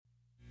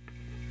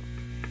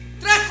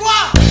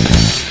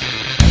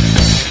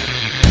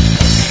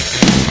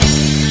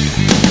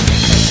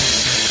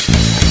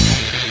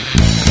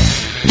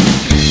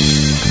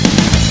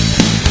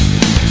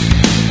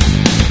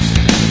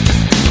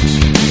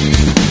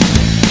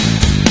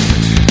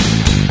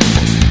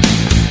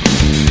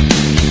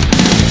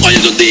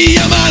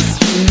día más,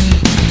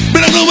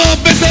 pero no va a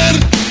pesar.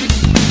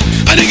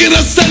 Alguien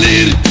querrá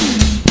salir,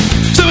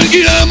 saber que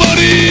irá a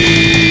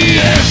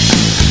morir.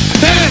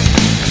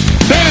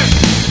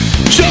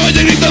 Yo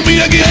ya grito,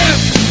 mira aquí.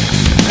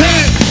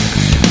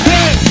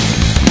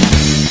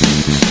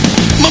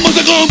 Vamos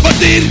a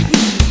compartir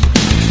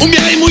un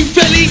viaje muy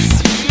feliz,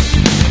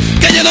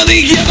 que ya no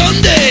dije a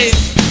dónde,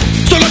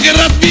 solo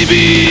querrás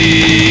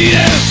vivir.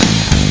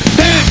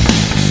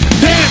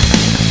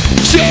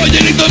 Yo ya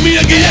grito,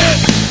 mira aquí.